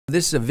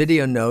This is a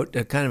video note,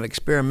 a kind of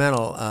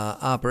experimental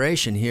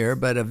operation here,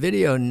 but a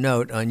video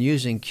note on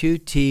using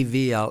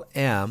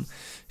qtVlm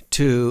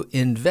to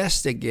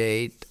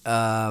investigate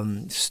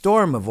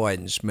storm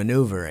avoidance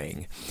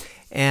maneuvering.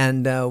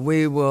 And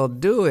we will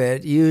do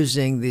it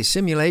using the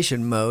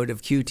simulation mode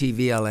of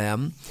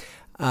qtVlm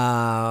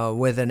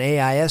with an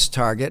AIS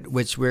target,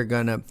 which we're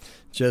going to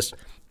just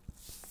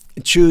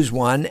choose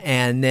one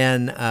and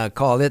then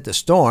call it the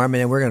storm, and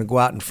then we're going to go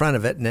out in front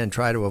of it and then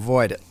try to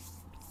avoid it.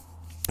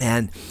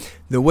 And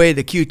the way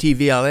the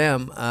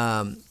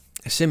qtVlm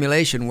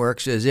simulation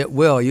works is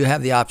you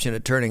have the option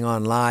of turning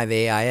on live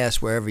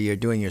AIS wherever you're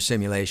doing your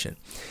simulation.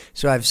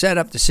 So I've set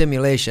up the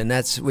simulation.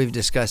 We've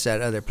discussed that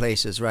other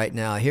places right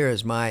now. Here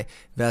is my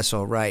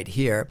vessel right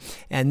here.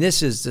 And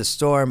this is the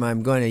storm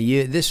I'm going to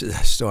use. This is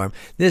the storm.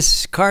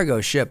 This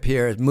cargo ship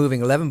here is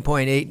moving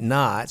 11.8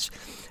 knots.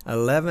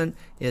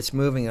 It's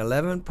moving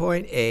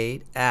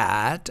 11.8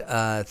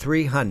 at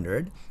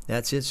 300.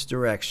 That's its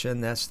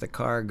direction. That's the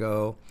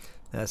cargo.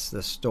 That's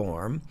the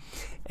storm.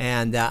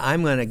 And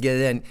I'm going to get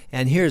in,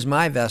 and here's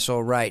my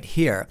vessel right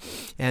here.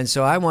 And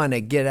so I want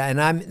to get,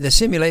 and the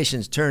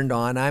simulation's turned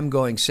on. I'm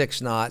going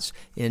 6 knots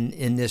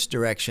in this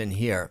direction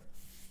here.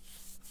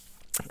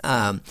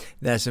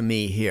 That's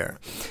me here.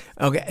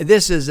 Okay,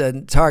 this is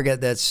a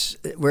target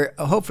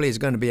hopefully is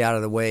going to be out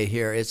of the way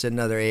here. It's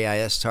another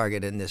AIS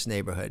target in this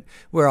neighborhood.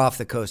 We're off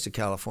the coast of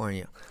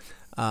California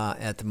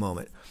at the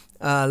moment.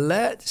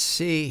 Let's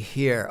see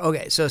here.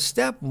 Okay, so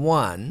step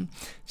one,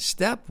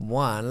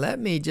 let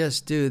me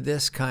just do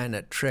this kind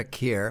of trick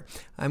here.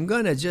 I'm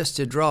going to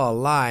to draw a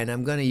line,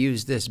 I'm going to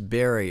use this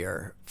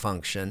barrier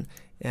function,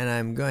 and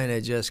I'm going to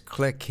just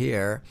click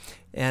here,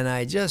 and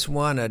I just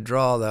want to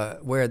draw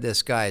where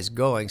this guy's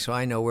going so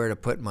I know where to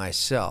put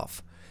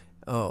myself.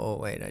 Oh,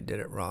 wait, I did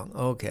it wrong.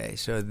 Okay,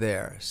 so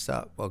there,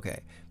 stop,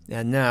 okay.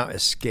 And now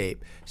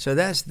escape. So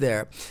that's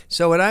there.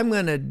 So what I'm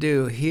going to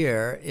do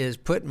here is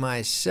put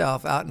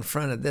myself out in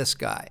front of this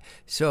guy.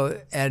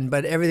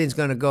 But everything's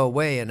going to go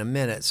away in a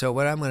minute. So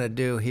what I'm going to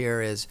do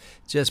here is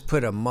just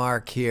put a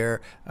mark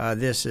here.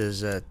 This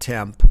is a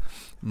temp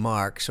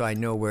mark, so I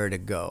know where to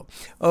go.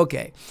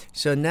 Okay,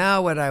 so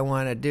now what I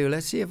want to do,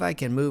 let's see if I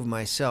can move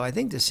myself. I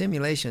think the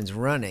simulation's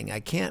running. I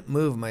can't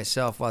move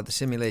myself while the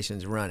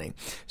simulation's running.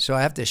 So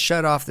I have to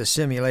shut off the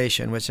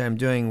simulation, which I'm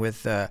doing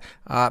with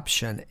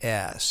Option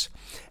S.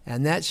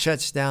 And that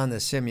shuts down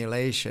the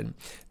simulation.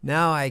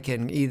 Now I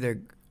can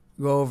either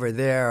go over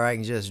there or I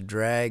can just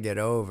drag it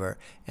over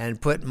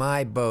and put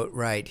my boat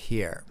right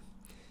here.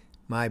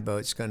 My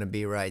boat's going to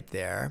be right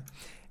there.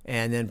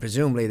 And then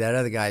presumably that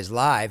other guy's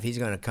live. He's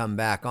going to come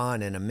back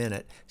on in a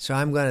minute. So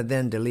I'm going to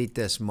then delete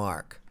this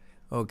mark.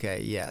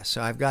 Okay, yeah,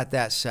 so I've got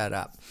that set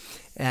up.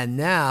 And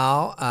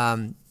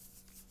now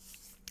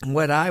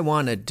what I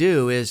want to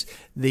do is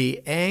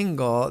the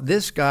angle,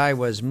 this guy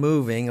was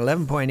moving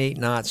 11.8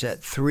 knots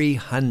at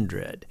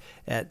 300.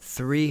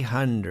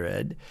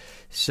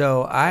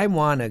 So I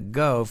want to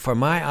go, for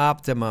my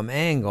optimum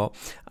angle,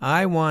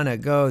 I want to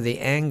go the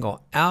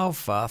angle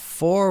alpha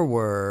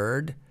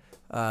forward.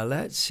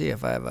 Let's see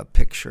if I have a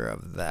picture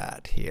of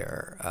that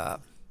here.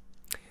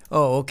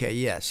 Oh, okay,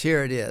 yes,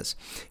 here it is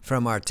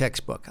from our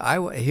textbook.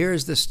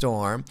 Here's the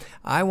storm.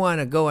 I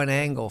want to go an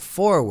angle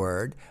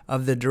forward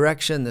of the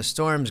direction the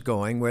storm's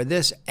going, where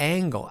this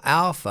angle,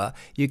 alpha,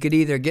 you could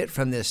either get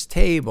from this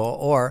table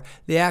or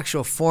the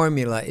actual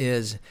formula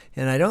is,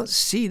 and I don't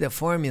see the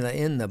formula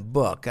in the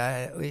book.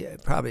 I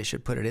probably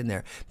should put it in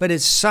there. But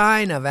it's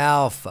sine of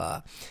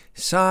alpha.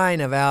 Sine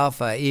of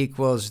alpha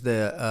equals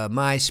the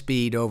my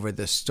speed over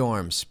the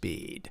storm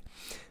speed.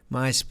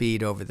 My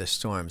speed over the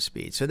storm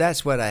speed. So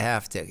that's what I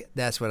have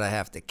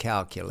to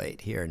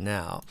calculate here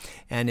now.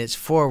 And it's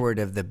forward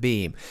of the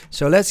beam.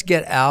 So let's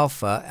get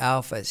alpha.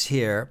 Alpha's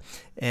here.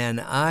 And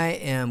I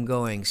am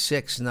going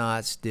 6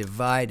 knots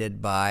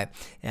divided by,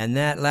 and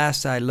that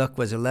last I looked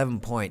was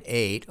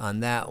 11.8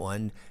 on that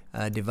one.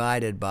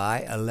 Divided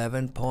by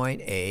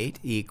 11.8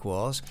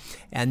 equals,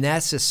 and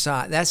that's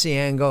the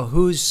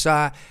angle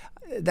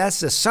that's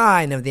the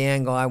sine of the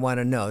angle I want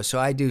to know. So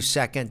I do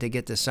second to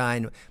get the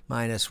sine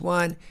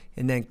 -1,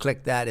 and then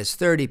click that as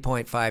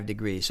 30.5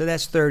 degrees. So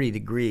that's 30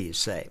 degrees,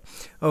 say.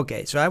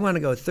 Okay, so I want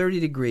to go 30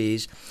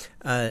 degrees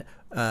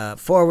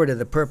forward of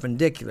the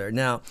perpendicular.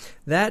 Now,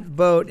 that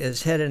boat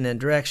is headed in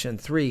direction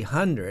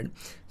 300,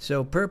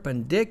 so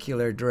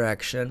perpendicular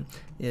direction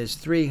is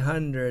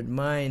 300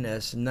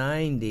 minus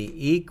 90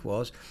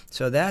 equals,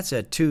 so that's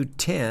a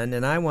 210,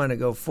 and I want to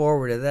go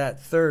forward of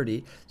that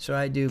 30, so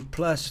I do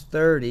plus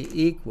 30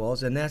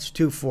 equals, and that's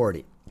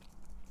 240.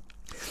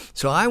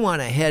 So I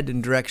want to head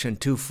in direction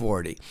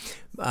 240,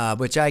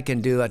 which I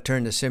can do. I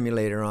turn the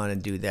simulator on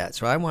and do that.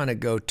 So I want to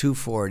go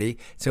 240.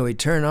 So we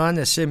turn on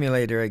the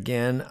simulator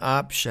again,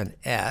 Option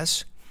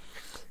S.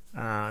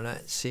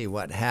 Let's see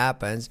what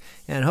happens.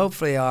 And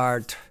hopefully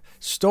our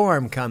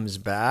storm comes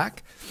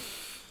back.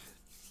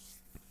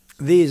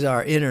 These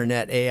are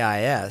internet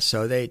AIS,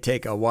 so they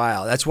take a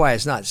while. That's why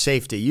it's not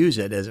safe to use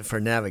it for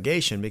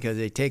navigation, because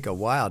they take a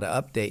while to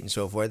update and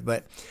so forth.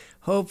 But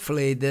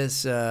hopefully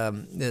this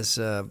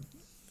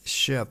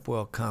ship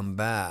will come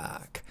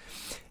back.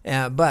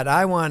 But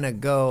I want to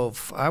go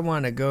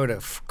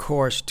to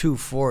course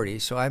 240,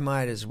 so I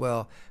might as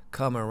well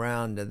come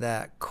around to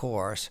that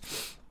course.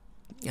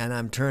 And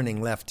I'm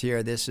turning left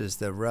here. This is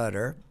the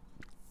rudder.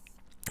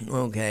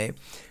 Okay,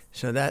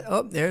 so that,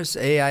 oh, there's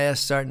AIS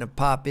starting to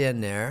pop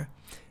in there.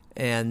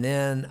 And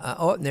then,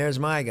 oh, there's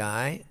my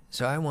guy.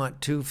 So I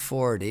want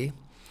 240.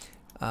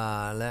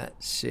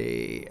 Let's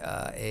see,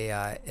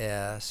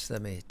 AIS.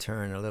 Let me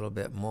turn a little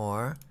bit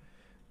more.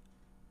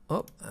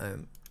 Oh,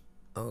 I'm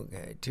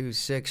okay.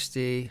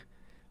 260,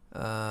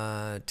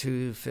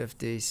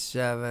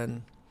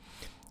 257.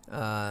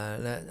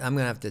 I'm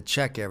gonna have to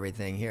check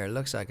everything here. It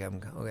looks like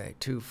I'm okay.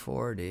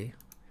 240,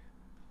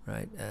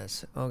 right?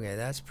 That's okay.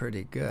 That's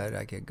pretty good.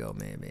 I could go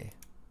maybe.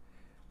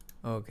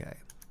 Okay.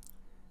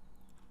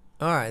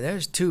 All right,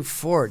 there's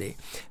 240.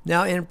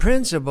 Now, in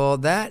principle,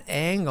 that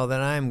angle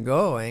that I'm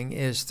going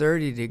is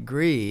 30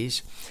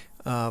 degrees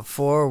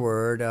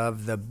forward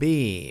of the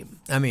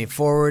beam. I mean,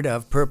 forward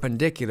of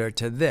perpendicular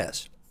to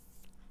this.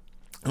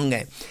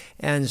 Okay,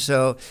 and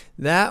so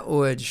that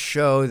would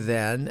show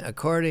then,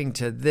 according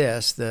to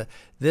this,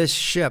 this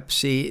ship,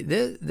 see,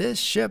 this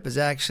ship is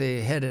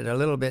actually headed a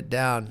little bit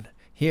down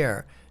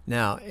here.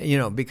 Now, you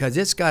know, because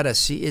it's got a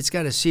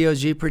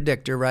COG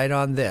predictor right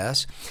on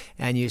this,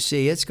 and you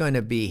see it's going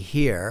to be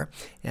here,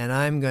 and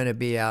I'm going to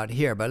be out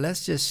here. But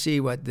let's just see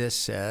what this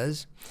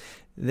says.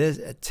 This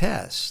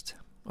test.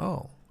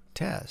 Oh,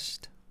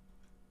 test.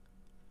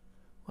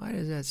 Why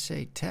does that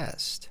say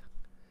test?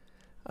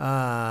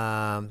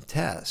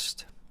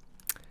 Test.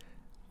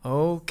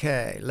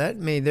 Okay,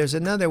 there's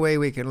another way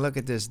we can look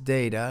at this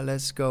data.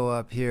 Let's go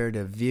up here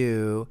to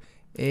view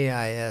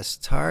AIS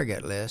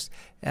target list,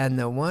 and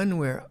the one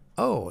where,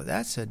 oh,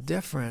 that's a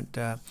different,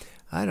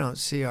 I don't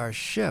see our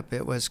ship.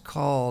 It was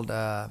called,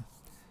 I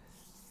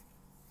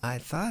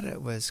thought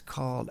it was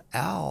called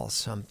Al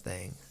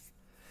something.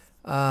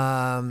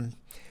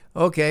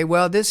 Okay,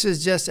 well, this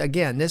is just,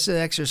 again, this is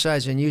an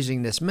exercise in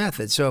using this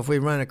method. So if we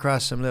run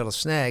across some little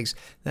snags,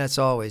 that's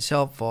always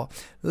helpful.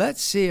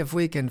 Let's see if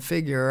we can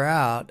figure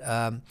out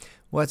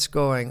what's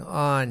going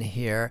on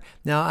here.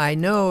 Now, I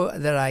know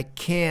that I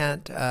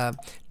can't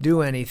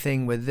do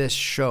anything with this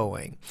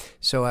showing.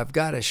 So I've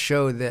got to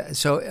show that.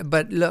 So,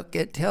 but look,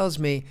 it tells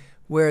me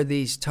where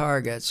these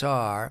targets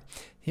are.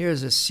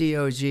 Here's a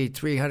COG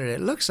 300.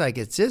 It looks like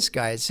it's this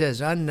guy. It says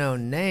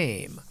unknown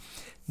name.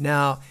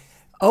 Now,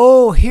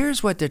 oh,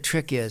 here's what the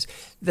trick is.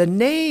 The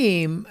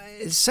name,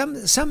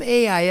 some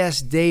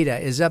AIS data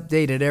is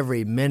updated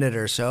every minute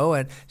or so,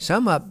 and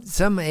some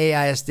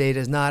AIS data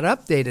is not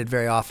updated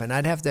very often.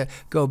 I'd have to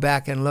go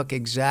back and look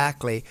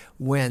exactly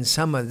when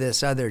some of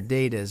this other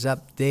data is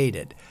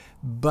updated.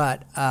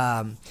 But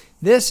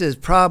this is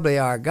probably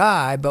our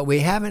guy, but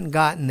we haven't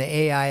gotten the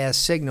AIS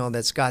signal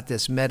that's got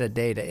this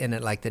metadata in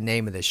it, like the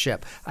name of the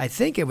ship. I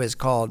think it was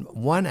called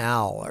One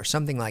Owl or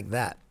something like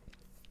that.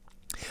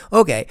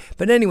 Okay,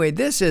 but anyway,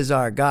 this is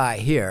our guy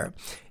here,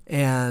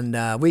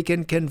 and we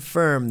can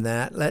confirm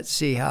that. Let's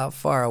see how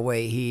far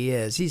away he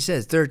is. He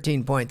says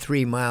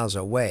 13.3 miles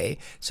away,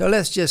 so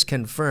let's just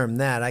confirm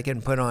that. I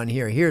can put on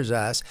here, here's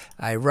us.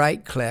 I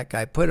right-click,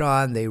 I put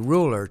on the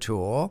ruler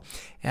tool,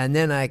 and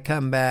then I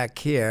come back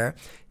here.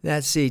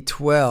 Let's see,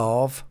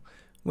 12.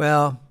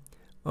 Well,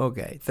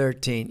 okay,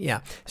 13,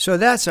 yeah. So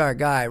that's our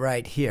guy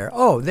right here.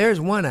 Oh, there's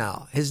One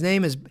Owl. His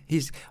name is,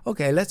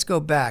 okay, let's go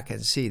back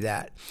and see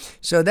that.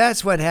 So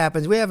that's what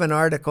happens. We have an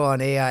article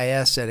on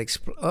AIS that,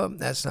 oh,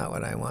 that's not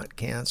what I want,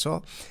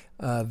 cancel.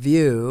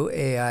 View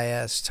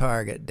AIS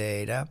target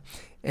data.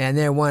 And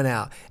there, One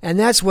Owl. And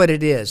that's what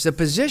it is. The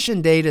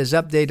position data is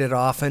updated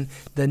often.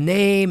 The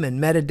name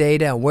and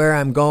metadata and where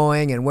I'm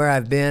going and where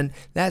I've been,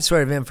 that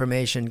sort of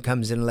information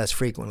comes in less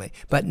frequently.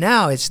 But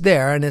now it's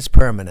there and it's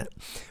permanent.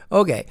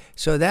 Okay,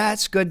 so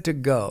that's good to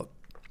go.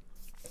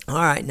 All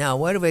right, now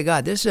what have we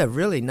got? This is a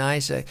really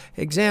nice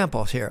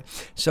example here.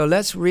 So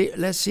let's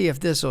see if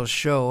this will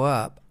show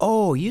up.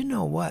 Oh, you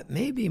know what?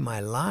 Maybe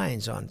my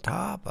line's on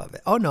top of it.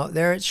 Oh, no,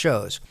 there it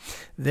shows.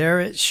 There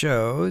it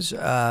shows.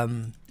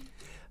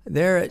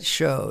 There it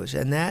shows,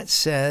 and that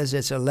says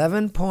it's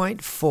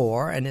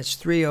 11.4 and it's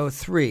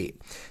 303.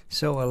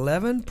 So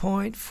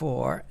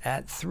 11.4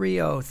 at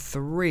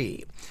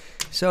 303.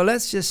 So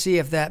let's just see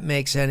if that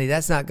makes any.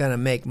 That's not going to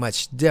make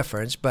much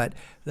difference, but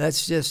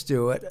let's just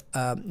do it.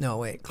 No,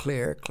 wait,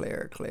 clear.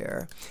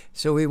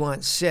 So we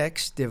want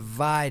 6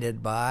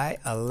 divided by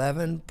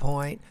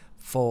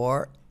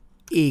 11.4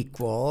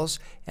 equals,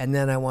 and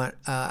then I want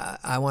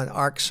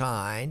arc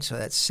sine, so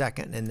that's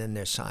second, and then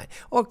there's sine.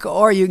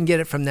 Or you can get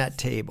it from that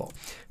table.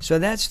 So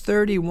that's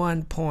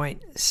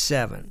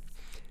 31.7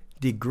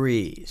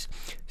 degrees.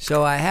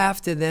 So I have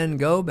to then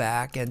go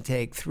back and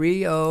take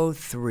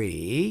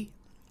 303,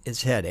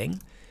 its heading,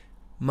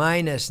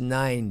 minus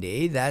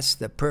 90, that's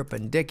the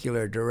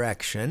perpendicular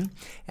direction,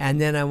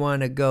 and then I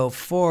want to go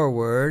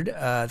forward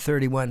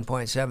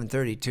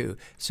 31.732,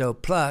 so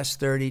plus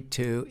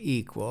 32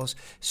 equals.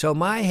 So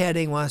my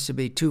heading wants to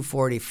be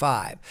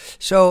 245.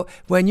 So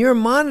when you're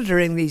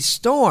monitoring these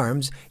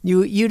storms,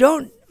 you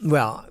don't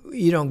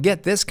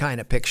get this kind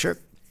of picture.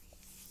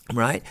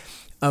 right,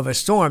 of a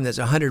storm that's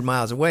 100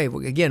 miles away.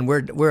 Again,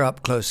 we're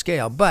up close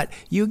scale, but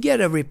you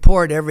get a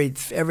report every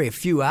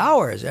few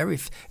hours,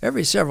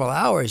 every several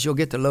hours. You'll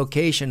get the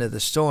location of the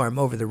storm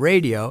over the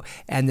radio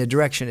and the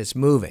direction it's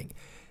moving.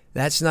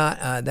 That's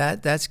not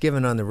that's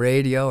given on the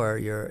radio or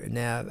your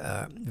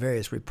nav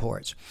various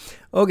reports.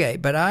 Okay,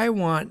 but I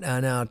want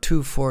now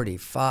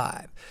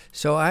 245.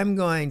 So I'm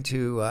going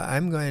to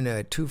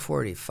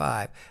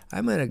 245.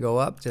 I'm going to go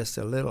up just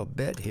a little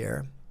bit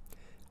here.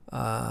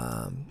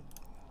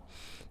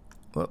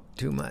 Whoop,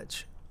 too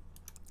much.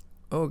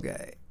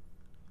 Okay.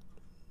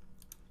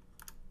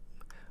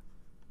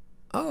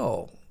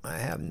 Oh,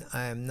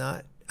 I'm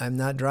not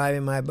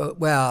driving my boat.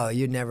 Well,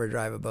 you'd never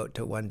drive a boat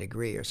to 1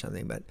 degree or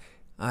something, but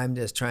I'm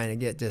just trying to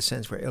get this,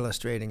 since we're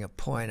illustrating a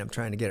point, I'm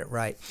trying to get it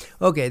right.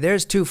 Okay,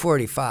 there's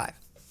 245.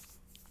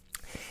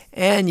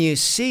 And you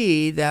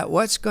see that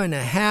what's going to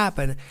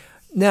happen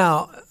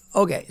now.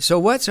 Okay, so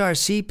what's our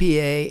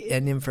CPA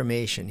and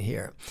information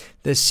here?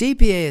 The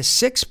CPA is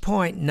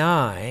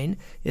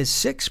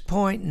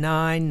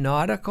 6.9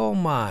 nautical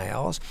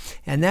miles,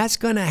 and that's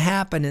going to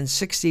happen in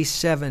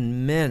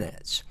 67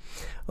 minutes.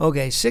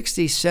 Okay,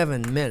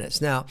 67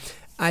 minutes. Now,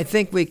 I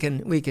think we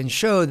can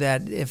show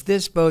that if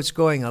this boat's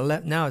going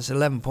now it's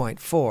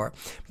 11.4,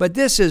 but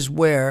this is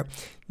where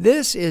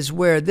this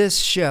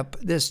ship,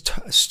 this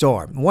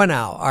storm, 1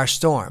 hour, our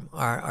storm,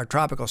 our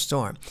tropical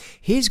storm,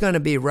 he's going to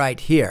be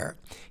right here.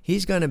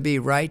 He's going to be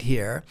right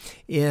here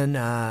in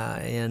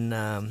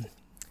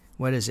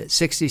what is it,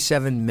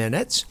 67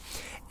 minutes.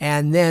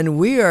 And then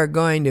we are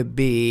going to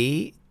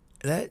be,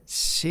 let's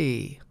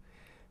see,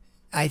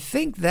 I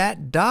think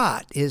that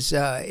dot is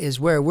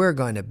where we're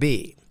going to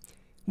be.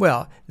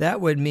 Well,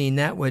 that would mean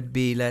that would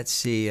be, let's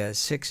see,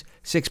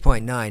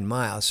 6.9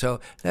 miles.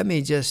 So let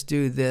me just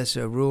do this,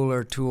 a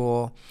ruler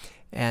tool,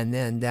 and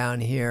then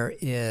down here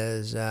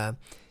is,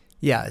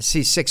 yeah, see,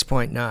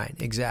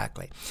 6.9,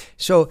 exactly.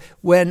 So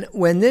when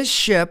this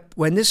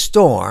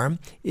storm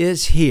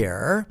is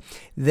here,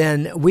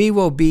 then we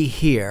will be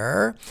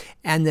here,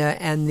 and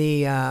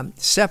the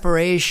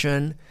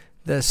separation,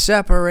 the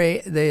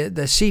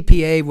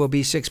CPA will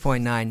be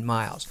 6.9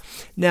 miles.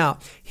 Now,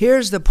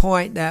 here's the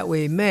point that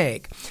we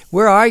make.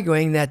 We're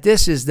arguing that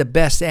this is the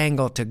best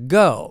angle to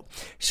go.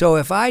 So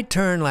if I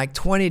turn like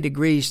 20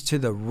 degrees to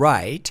the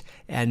right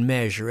and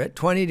measure it,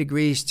 20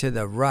 degrees to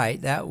the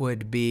right, that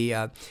would be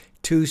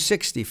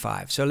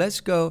 265. So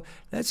let's go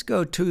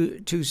to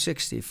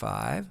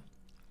 265.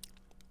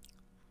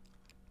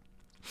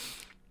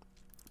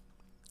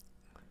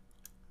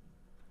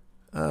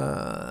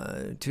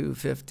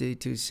 250,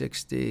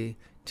 260,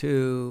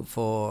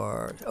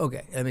 24.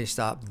 Okay, let me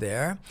stop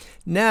there.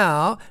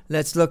 Now,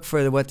 let's look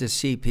for what the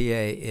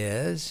CPA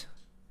is.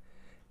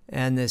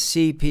 And the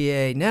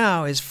CPA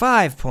now is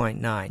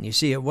 5.9. You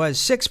see, it was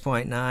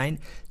 6.9.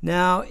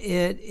 Now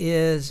it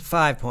is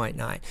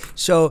 5.9.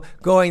 So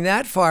going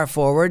that far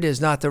forward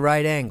is not the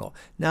right angle.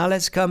 Now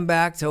let's come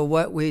back to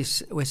what we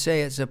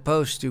say it's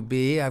supposed to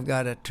be. I've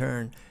got to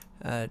turn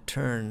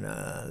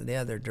the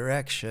other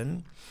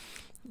direction.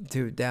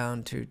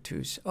 Down to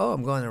oh,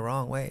 I'm going the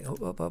wrong way.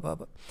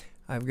 Up.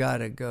 I've got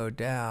to go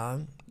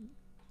down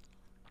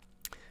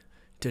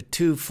to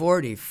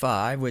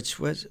 245, which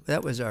was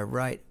our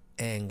right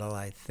angle,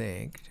 I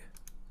think.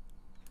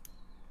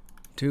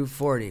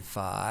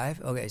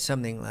 245. Okay,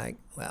 something like,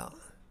 well,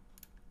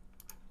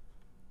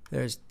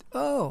 there's,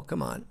 oh,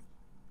 come on.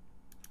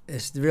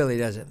 This really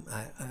doesn't,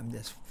 I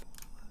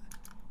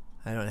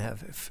don't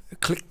have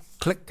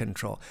click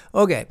control.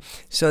 Okay,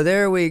 so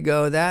there we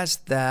go. That's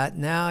that.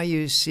 Now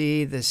you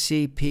see the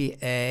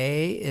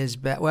CPA is,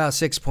 well,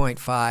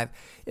 6.5.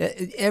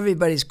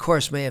 Everybody's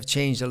course may have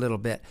changed a little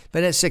bit,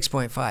 but it's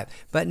 6.5.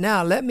 But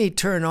now let me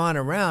turn on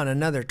around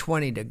another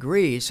 20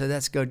 degrees, so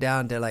let's go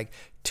down to like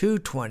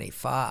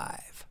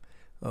 225.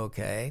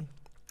 Okay,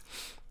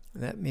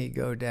 let me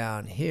go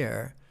down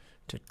here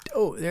to,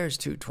 oh, there's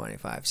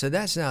 225. So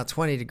that's now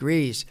 20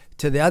 degrees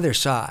to the other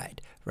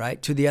side.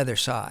 Right, to the other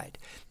side.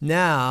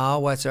 Now,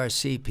 what's our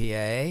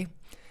CPA?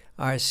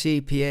 Our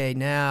CPA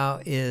now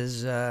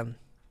is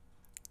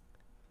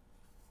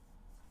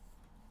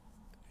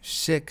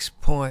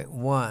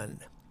 6.1,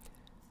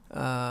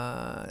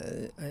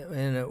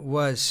 and it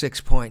was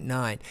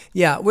 6.9.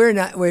 Yeah,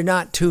 we're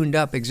not tuned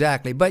up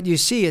exactly, but you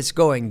see it's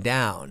going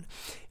down.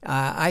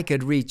 I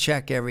could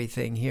recheck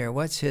everything here.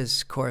 What's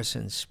his course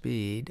and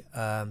speed?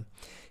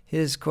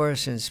 His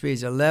course and speed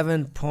is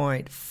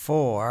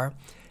 11.4.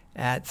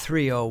 at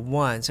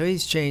 301. So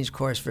he's changed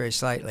course very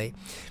slightly.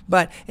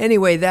 But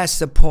anyway, that's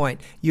the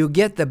point. You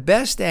get the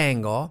best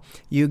angle.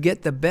 You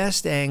get the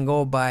best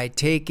angle by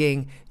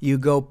taking, you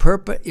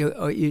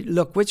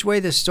look which way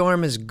the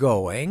storm is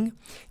going.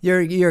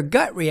 Your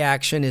gut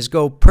reaction is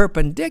go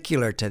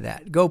perpendicular to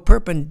that. Go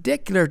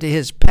perpendicular to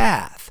his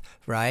path,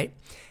 right?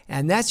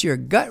 And that's your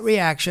gut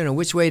reaction of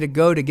which way to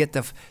go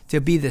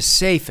to be the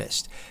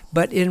safest.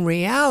 But in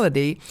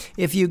reality,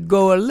 if you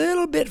go a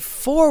little bit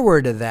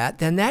forward of that,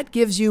 then that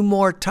gives you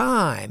more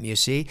time, you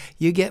see.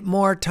 You get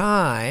more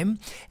time,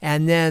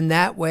 and then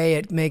that way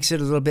it makes it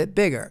a little bit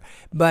bigger.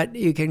 But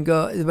you can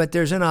go, but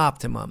there's an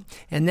optimum.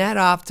 And that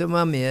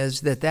optimum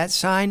is that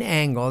sine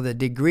angle, the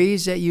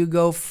degrees that you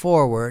go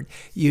forward,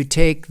 you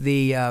take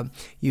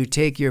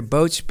your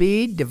boat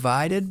speed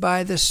divided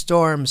by the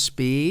storm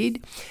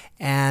speed,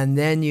 and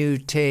then you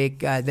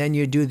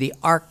do the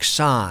arc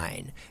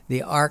sine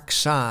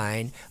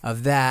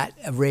of that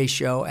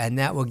ratio, and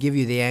that will give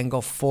you the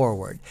angle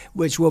forward,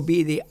 which will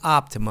be the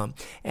optimum.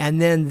 And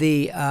then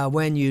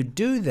when you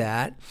do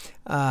that,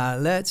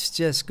 let's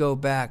just go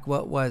back.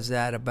 What was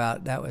that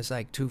about? That was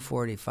like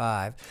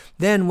 245.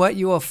 Then what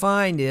you will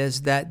find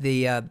is that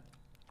the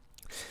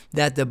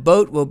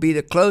boat will be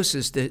the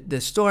closest,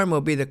 the storm will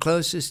be the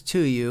closest to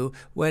you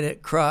when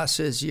it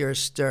crosses your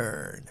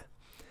stern.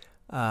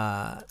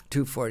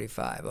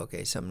 245,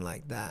 okay, something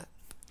like that.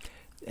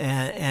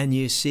 And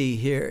you see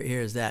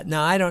here's that.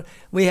 Now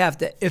we have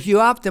to, if you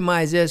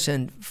optimize this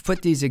and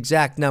put these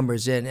exact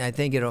numbers in, I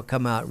think it'll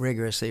come out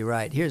rigorously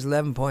right. Here's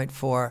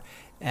 11.4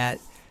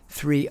 at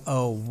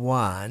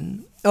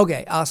 301.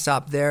 Okay, I'll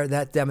stop there.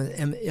 That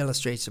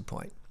illustrates the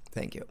point.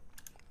 Thank you.